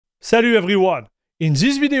Salut everyone! In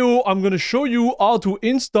this video, I'm going to show you how to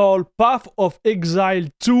install Path of Exile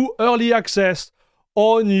 2 Early Access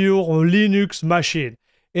on your Linux machine.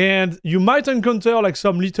 And you might encounter like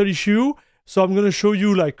some little issue, so I'm going to show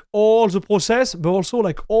you like all the process, but also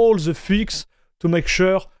like all the fix to make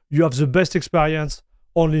sure you have the best experience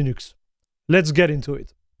on Linux. Let's get into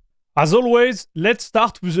it. As always, let's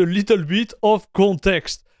start with a little bit of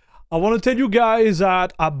context. I want to tell you guys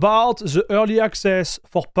that about the early access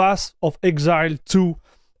for Path of Exile 2,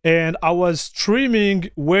 and I was streaming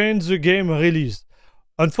when the game released.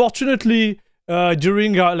 Unfortunately,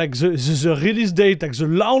 during like the release date, like the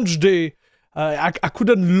launch day, I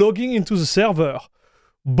couldn't log into the server.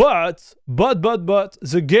 But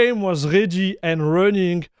the game was ready and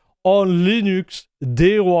running on Linux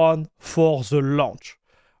day one for the launch.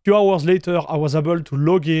 A few hours later, I was able to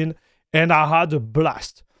log in and I had a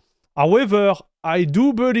blast. However, I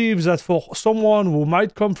do believe that for someone who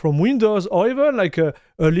might come from Windows or even like a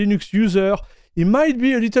Linux user, it might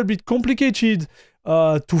be a little bit complicated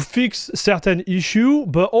to fix certain issue,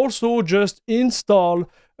 but also just install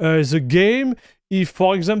the game if,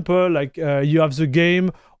 for example, like you have the game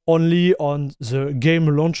only on the game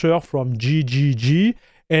launcher from GGG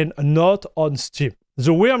and not on Steam.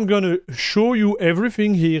 The way I'm going to show you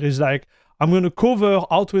everything here is like I'm going to cover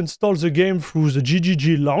how to install the game through the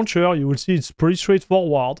GGG Launcher. You will see it's pretty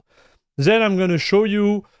straightforward. Then I'm going to show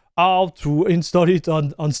you how to install it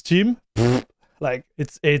on Steam. Like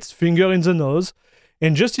it's finger in the nose.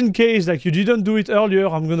 And just in case like you didn't do it earlier,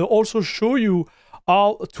 I'm going to also show you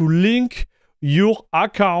how to link your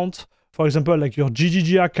account, for example, like your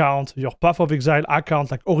GGG account, your Path of Exile account,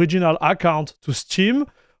 like original account to Steam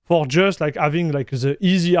for just like having like the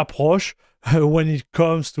easy approach when it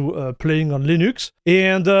comes to playing on Linux.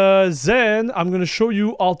 And then I'm going to show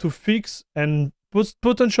you how to fix and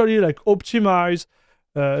potentially like optimize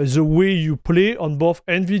the way you play on both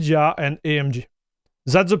NVIDIA and AMD.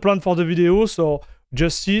 That's the plan for the video, so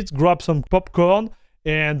just sit, grab some popcorn,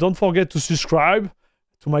 and don't forget to subscribe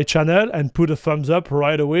to my channel and put a thumbs up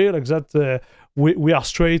right away, like that we are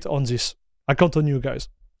straight on this. I count on you guys.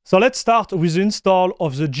 So let's start with the install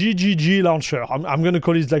of the GGG Launcher. I'm going to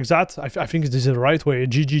call it like that. I think this is the right way,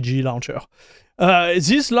 GGG Launcher.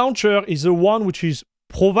 This launcher is the one which is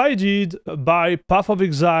provided by Path of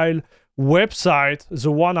Exile website,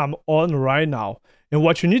 the one I'm on right now. And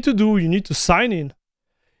what you need to do, you need to sign in.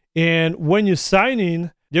 And when you sign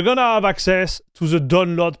in, you're going to have access to the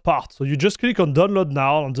download part. So you just click on download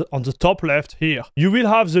now on the top left here. You will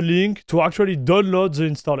have the link to actually download the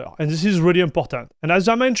installer. And this is really important. And as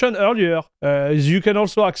I mentioned earlier, you can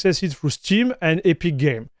also access it through Steam and Epic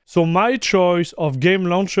Game. So my choice of game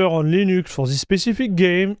launcher on Linux for this specific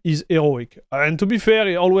game is Heroic. And to be fair,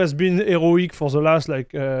 it's always been Heroic for the last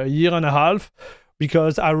like year and a half,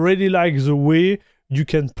 because I really like the way you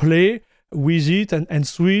can play with it and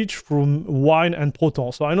switch from Wine and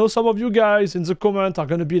Proton. So I know some of you guys in the comment are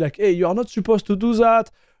going to be like, hey, you are not supposed to do that.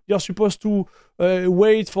 You're supposed to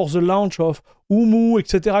wait for the launch of Umu,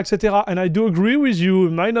 etc., etc. And I do agree with you.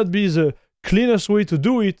 It might not be the cleanest way to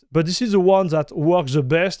do it, but this is the one that works the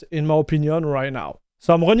best, in my opinion, right now.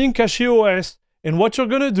 So I'm running CachyOS, and what you're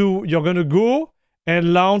going to do, you're going to go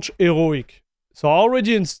and launch Heroic. So I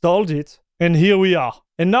already installed it, and here we are.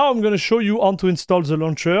 And now I'm going to show you how to install the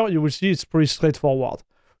launcher. You will see it's pretty straightforward.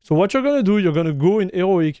 So what you're going to do, you're going to go in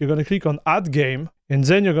Heroic, you're going to click on Add Game, and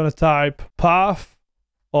then you're going to type Path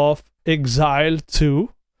of Exile 2.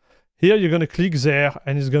 Here you're going to click there,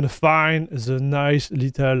 and it's going to find the nice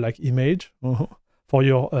little like image for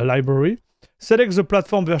your library. Select the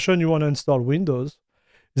platform version you want to install, Windows.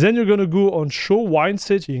 Then you're going to go on Show Wine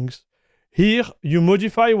Settings. Here you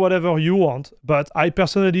modify whatever you want, but I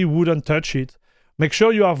personally wouldn't touch it. Make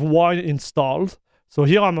sure you have Wine installed. So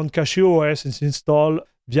here I'm on CachyOS. It's installed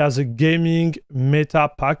via the gaming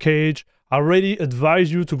meta package. I really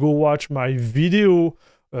advise you to go watch my video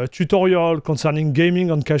tutorial concerning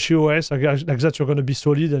gaming on CachyOS. Like that, you're going to be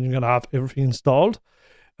solid and you're going to have everything installed.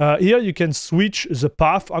 Here you can switch the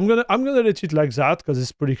path. I'm gonna let it like that because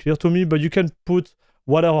it's pretty clear to me. But you can put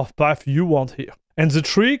whatever path you want here. And the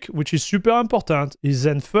trick, which is super important, is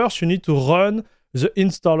then first you need to run the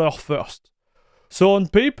installer first. So on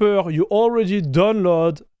paper, you already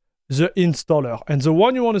download the installer. And the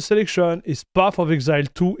one you want to selection is Path of Exile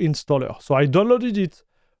 2 installer. So I downloaded it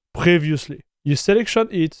previously. You selection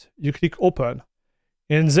it, you click open.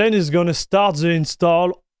 And then it's going to start the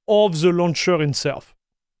install of the launcher itself.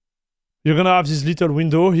 You're going to have this little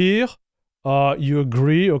window here. You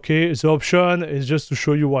agree, okay. The option is just to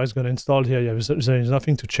show you what it's going to install here. There is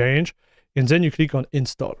nothing to change. And then you click on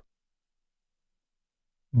install.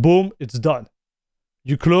 Boom, it's done.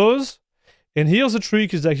 you close, and here's the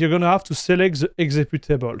trick is that you're gonna have to select the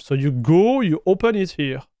executable. So you open it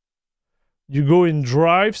here, you go in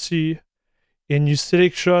Drive C, and you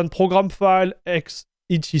selection program file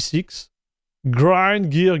x86,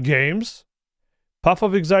 grind gear games, Path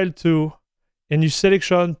of Exile 2, and you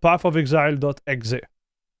selection Path of Exile.exe.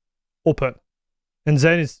 Open. And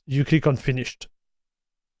then you click on finished.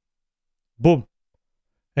 Boom.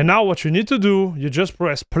 And now what you need to do, you just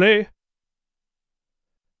press play,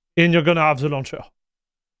 and you're gonna have the launcher.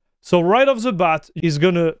 So right off the bat, it's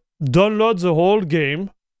gonna download the whole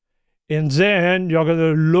game, and then you're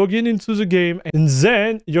gonna log in into the game, and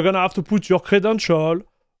then you're gonna have to put your credential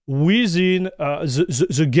within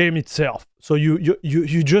the game itself. So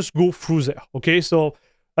you just go through there, okay? So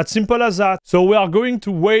as simple as that. So we are going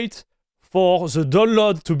to wait for the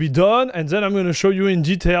download to be done, and then I'm gonna show you in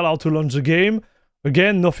detail how to launch the game.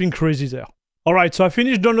 Again, nothing crazy there. All right, so I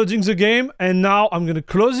finished downloading the game, and now I'm gonna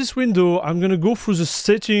close this window. I'm gonna go through the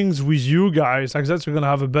settings with you guys, like that you're gonna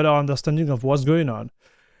have a better understanding of what's going on.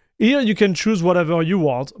 Here you can choose whatever you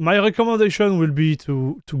want. My recommendation will be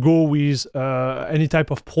to go with any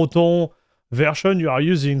type of Proton version you are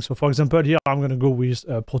using. So for example, here I'm gonna go with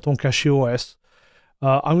Proton CachyOS.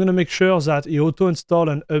 I'm gonna make sure that it auto-install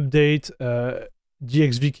and update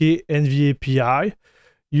DXVK NVIDIA API.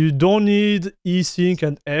 You don't need eSync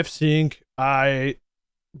and fsync. I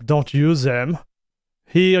don't use them.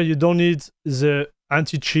 Here you don't need the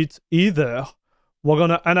anti-cheat either. We're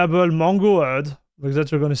gonna enable Mango HUD, like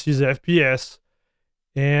that you're gonna see the FPS.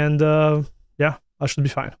 And yeah, I should be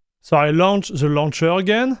fine. So I launch the launcher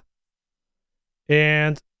again,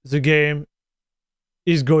 and the game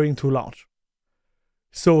is going to launch.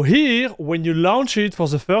 So here, when you launch it for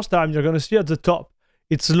the first time, you're gonna see at the top,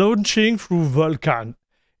 it's launching through Vulkan.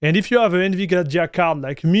 And if you have an NVIDIA card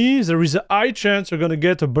like me, there is a high chance you're gonna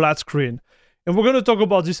get a black screen. And we're gonna talk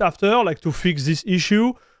about this after, like to fix this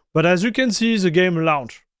issue. But as you can see, the game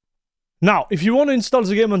launched. Now, if you want to install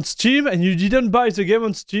the game on Steam and you didn't buy the game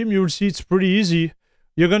on Steam, you will see it's pretty easy.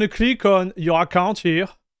 You're gonna click on your account here,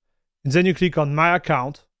 and then you click on My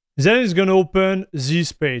Account. Then it's gonna open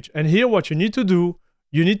this page. And here, what you need to do,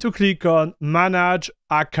 you need to click on Manage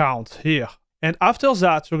Account here. And after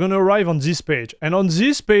that, you're gonna arrive on this page. And on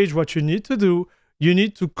this page, what you need to do, you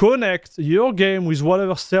need to connect your game with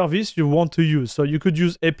whatever service you want to use. So you could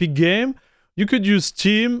use Epic Game, you could use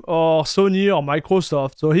Steam or Sony or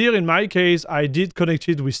Microsoft. So here in my case, I did connect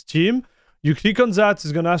it with Steam. You click on that,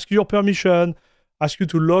 it's gonna ask you your permission, ask you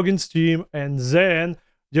to log in Steam, and then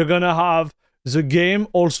you're gonna have the game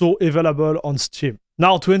also available on Steam.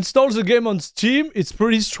 Now, to install the game on Steam, it's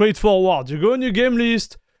pretty straightforward. You go on your game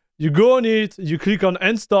list, you go on it, you click on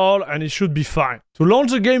install, and it should be fine. To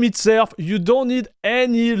launch the game itself, you don't need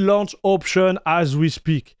any launch option as we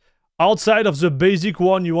speak. Outside of the basic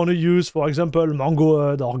one you want to use, for example, Mango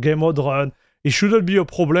HUD or Game Mode Run, it shouldn't be a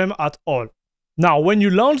problem at all. Now, when you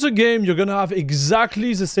launch the game, you're gonna have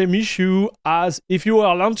exactly the same issue as if you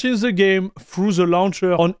were launching the game through the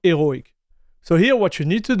launcher on Heroic. So here, what you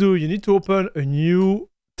need to do, you need to open a new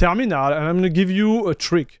terminal, and I'm gonna give you a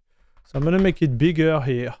trick. So I'm gonna make it bigger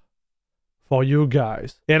here for you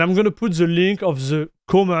guys. And I'm gonna put the link of the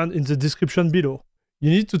command in the description below. You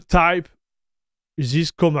need to type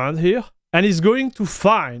this command here, and it's going to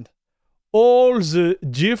find all the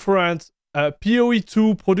different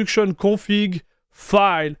PoE2 production config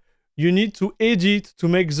file you need to edit to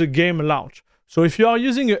make the game launch. So if you are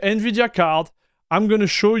using an NVIDIA card, I'm going to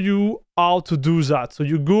show you how to do that. So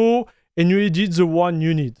you go and you edit the one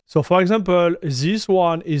you need. So for example, this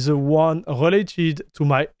one is the one related to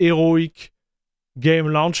my Heroic game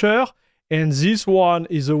launcher, and this one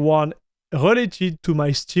is the one related to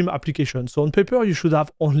my Steam application. So on paper, you should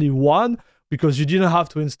have only one because you didn't have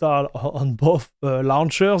to install on both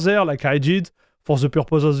launchers there like I did for the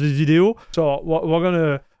purpose of this video. So we're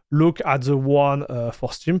gonna look at the one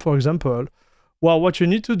for Steam, for example. Well, what you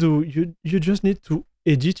need to do, you just need to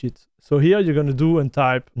edit it. So here you're gonna do and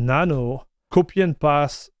type nano, copy and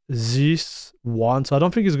paste this one. So I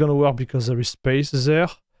don't think it's gonna work because there is space there.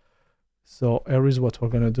 So here is what we're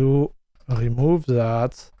gonna do. Remove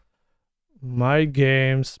that. My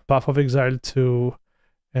games, Path of Exile 2,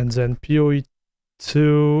 and then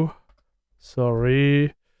PoE2,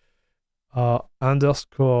 sorry,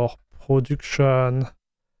 underscore production,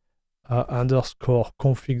 underscore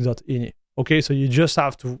config.ini. Okay, so you just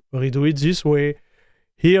have to redo it this way.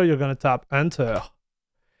 Here you're gonna tap enter.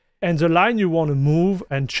 And the line you want to move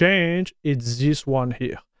and change is this one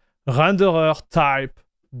here. Renderer type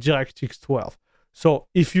DirectX 12. So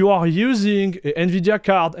if you are using an NVIDIA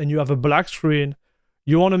card and you have a black screen,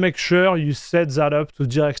 you want to make sure you set that up to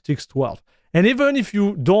DirectX 12. And even if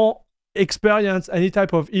you don't experience any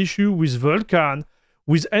type of issue with Vulkan,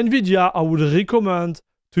 with NVIDIA, I would recommend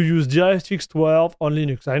to use DirectX 12 on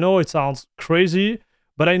Linux. I know it sounds crazy,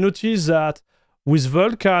 but I noticed that with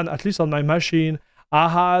Vulkan, at least on my machine, I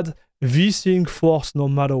had VSync force no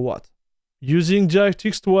matter what. Using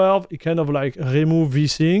DirectX 12, it kind of like remove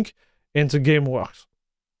VSync and the game works.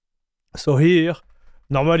 So here,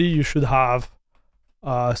 normally you should have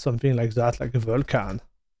something like that, like a Vulkan.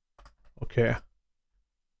 Okay.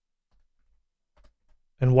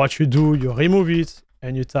 And what you do, you remove it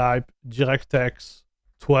and you type DirectX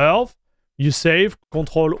 12, you save,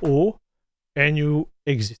 Control O, and you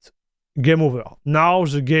exit. Game over. Now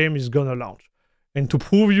the game is gonna launch. And to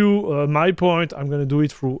prove you my point, I'm gonna do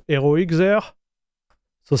it through Heroic there.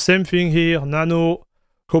 So same thing here, nano,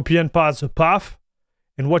 copy and paste the path.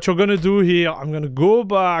 And what you're gonna do here, I'm gonna go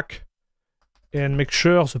back and make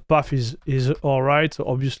sure the path is all right. So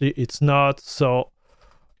obviously it's not, so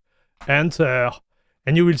enter.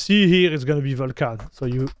 And you will see here it's gonna be Vulkan. So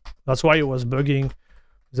that's why it was bugging.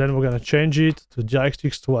 Then we're gonna change it to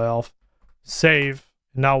DirectX 12, save.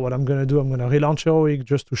 Now what I'm gonna do, I'm gonna relaunch Heroic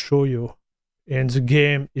just to show you. And the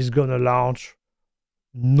game is gonna launch,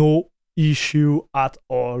 no issue at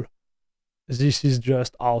all. This is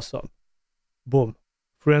just awesome. Boom,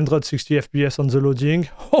 360 FPS on the loading.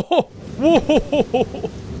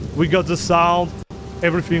 We got the sound,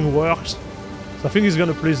 everything works. So I think he's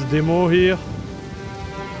gonna play the demo here.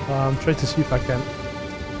 Try to see if I can.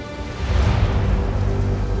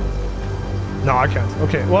 No, I can't.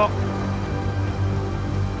 Okay, well.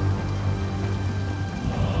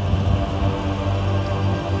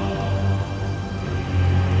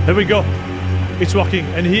 There we go. It's working.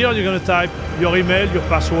 And here you're gonna type your email, your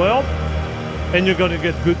password, and you're gonna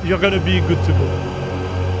get good. You're gonna be good to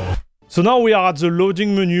go. So now we are at the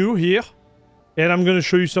loading menu here, and I'm gonna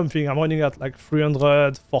show you something. I'm running at like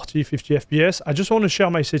 340, 50 FPS. I just want to share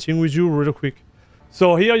my setting with you real quick.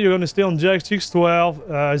 So here you're gonna stay on DirectX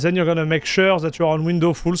 12. Then you're gonna make sure that you're on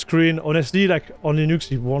window full screen. Honestly, like on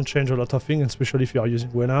Linux, it won't change a lot of things, especially if you are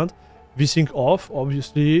using Wayland. VSync off,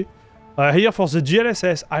 obviously. Here for the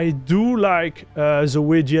DLSS, I do like the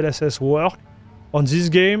way DLSS work on this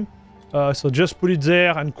game. So just put it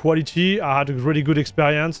there, and quality, I had a really good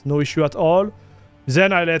experience, no issue at all.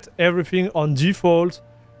 Then I let everything on default.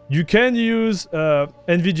 You can use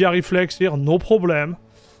NVIDIA Reflex here, no problem.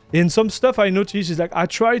 And some stuff I noticed is like I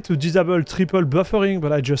try to disable triple buffering,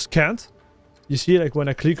 but I just can't. You see, like when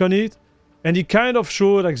I click on it, and it kind of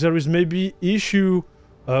shows like there is maybe issue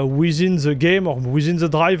within the game or within the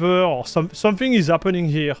driver, or something is happening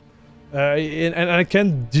here. And I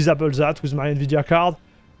can disable that with my NVIDIA card.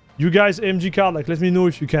 You guys, AMD card, like let me know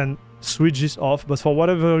if you can switch this off, but for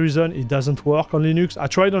whatever reason it doesn't work on Linux. I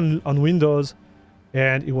tried on Windows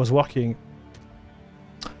and it was working.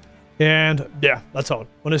 And yeah, that's all.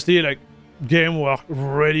 Honestly, like game work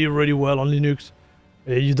really well on Linux.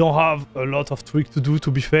 You don't have a lot of tweak to do, to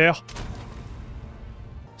be fair.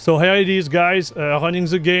 So here it is, guys, running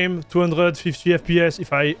the game, 250 FPS.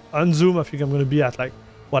 If I unzoom, I think I'm gonna be at like,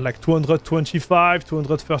 what, like 225,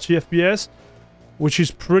 230 FPS, which is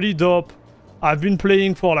pretty dope. I've been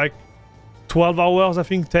playing for like 12 hours, I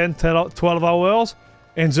think 12 hours,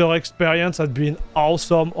 and the experience has been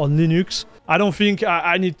awesome on Linux. I don't think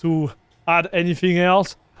I need to add anything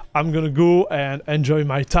else. I'm gonna go and enjoy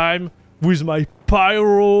my time with my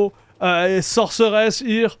pyro sorceress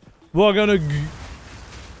here. We're gonna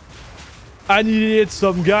annihilate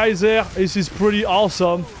some guys there. This is pretty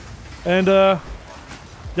awesome. And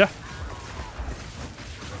yeah,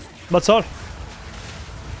 that's all.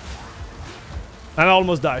 And I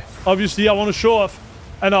almost die. Obviously, I want to show off,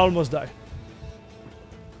 and I almost die.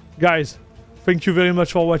 Guys, thank you very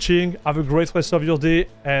much for watching. Have a great rest of your day,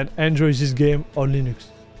 and enjoy this game on Linux.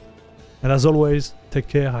 And as always, take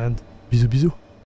care and bisous bisous.